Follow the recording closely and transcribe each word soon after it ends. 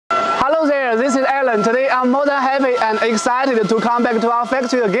students, today I'm more than happy and excited to come back to our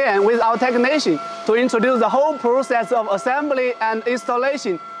factory again with our technician to introduce the whole process of assembly and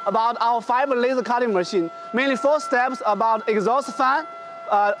installation about our fiber laser cutting machine. Mainly 4 steps about exhaust fan,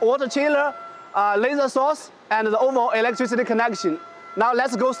 water chiller, laser source, and the overall electricity connection. Now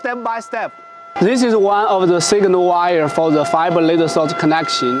let's go step by step. This is one of the signal wire for the fiber laser source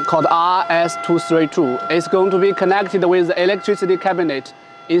connection called RS232. It's going to be connected with the electricity cabinet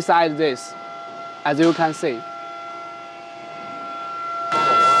inside this, as you can see.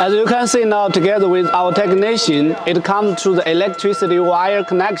 As you can see now, together with our technician, it comes to the electricity wire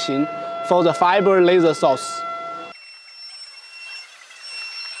connection for the fiber laser source.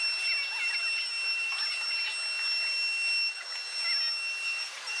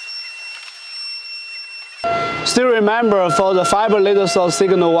 Still remember, for the fiber laser source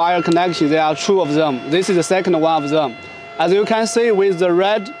signal wire connection, there are 2 of them. This is the second one of them. As you can see, with the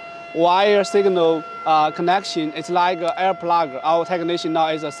red wire signal connection, it's like an air plug. Our technician now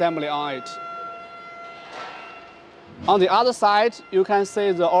is assembling on it. On the other side, you can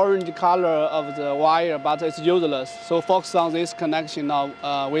see the orange color of the wire, but it's useless. So focus on this connection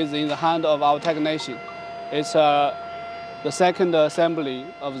now within the hand of our technician. It's the second assembly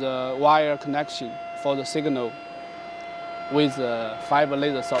of the wire connection for the signal with the fiber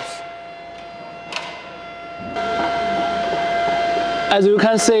laser source. As you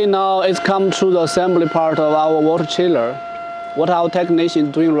can see now, it's come to the assembly part of our water chiller. What our technician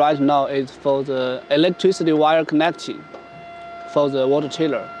is doing right now is for the electricity wire connection for the water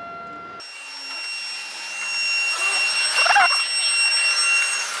chiller.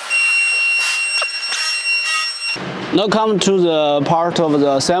 Now come to the part of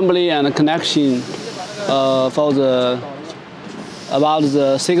the assembly and connection about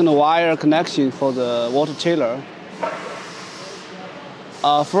the signal wire connection for the water chiller.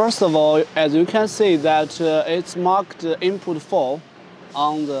 First of all, as you can see that it's marked input 4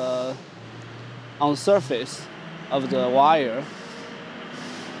 on the surface of the wire.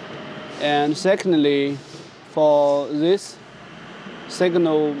 And secondly, for this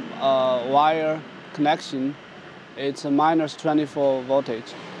signal wire connection, it's a -24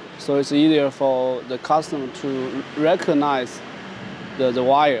 voltage. So it's easier for the customer to recognize the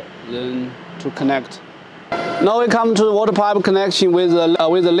wire than to connect. Now we come to the water pipe connection with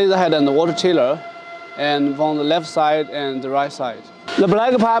the laser head and the water chiller, and from the left side and the right side. The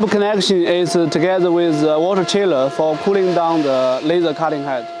black pipe connection is together with the water chiller for cooling down the laser cutting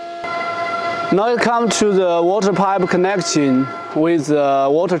head. Now we come to the water pipe connection with the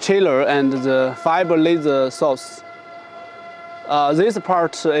water chiller and the fiber laser source. This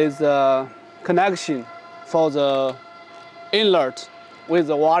part is the connection for the inlet with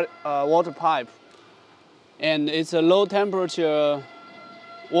the water pipe. And it's a low temperature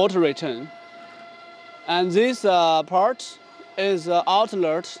water return. And this part is the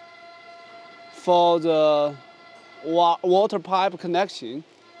outlet for the water pipe connection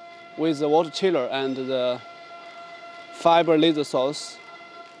with the water chiller and the fiber laser source.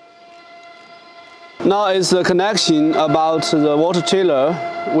 Now it's the connection about the water chiller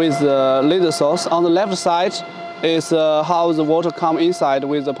with the laser source. On the left side is how the water comes inside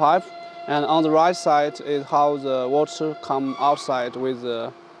with the pipe. And on the right side is how the water comes outside with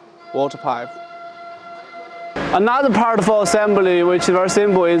the water pipe. Another part for assembly, which is very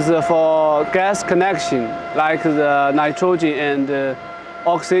simple, is for gas connection, like the nitrogen and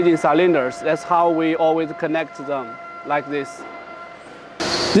oxygen cylinders. That's how we always connect them, like this.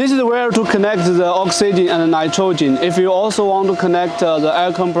 This is where to connect the oxygen and the nitrogen. If you also want to connect the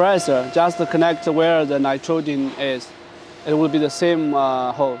air compressor, just connect where the nitrogen is. It will be the same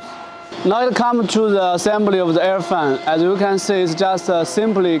hose. Now it comes to the assembly of the air fan. As you can see, it's just a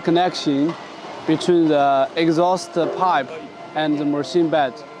simple connection between the exhaust pipe and the machine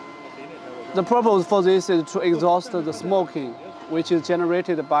bed. The purpose for this is to exhaust the smoking, which is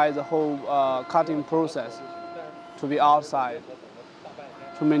generated by the whole cutting process, to be outside,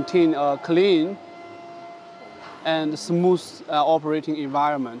 to maintain a clean and smooth operating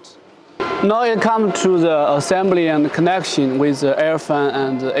environment. Now it comes to the assembly and connection with the air fan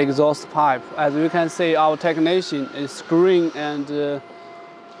and the exhaust pipe. As you can see, our technician is screwing and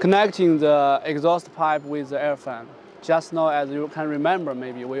connecting the exhaust pipe with the air fan. Just now, as you can remember,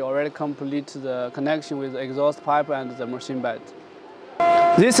 maybe we already complete the connection with the exhaust pipe and the machine bed.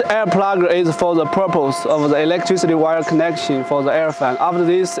 This air plug is for the purpose of the electricity wire connection for the air fan. After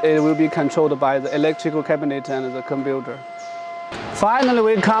this, it will be controlled by the electrical cabinet and the computer. Finally,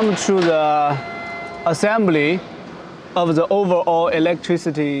 we come to the assembly of the overall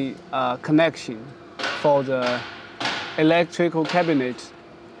electricity connection for the electrical cabinet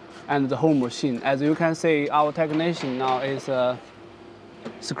and the whole machine. As you can see, our technician now is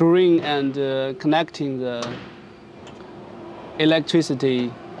screwing and connecting the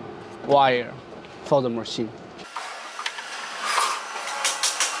electricity wire for the machine.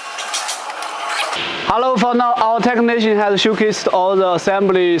 Hello, for now our technician has showcased all the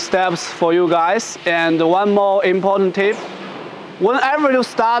assembly steps for you guys. And one more important tip. Whenever you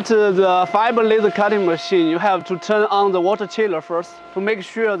start the fiber laser cutting machine, you have to turn on the water chiller first to make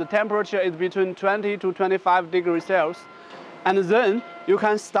sure the temperature is between 20 to 25 degrees Celsius. And then you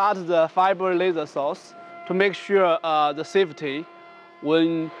can start the fiber laser source to make sure the safety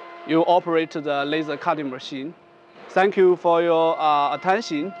when you operate the laser cutting machine. Thank you for your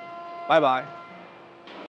attention. Bye-bye.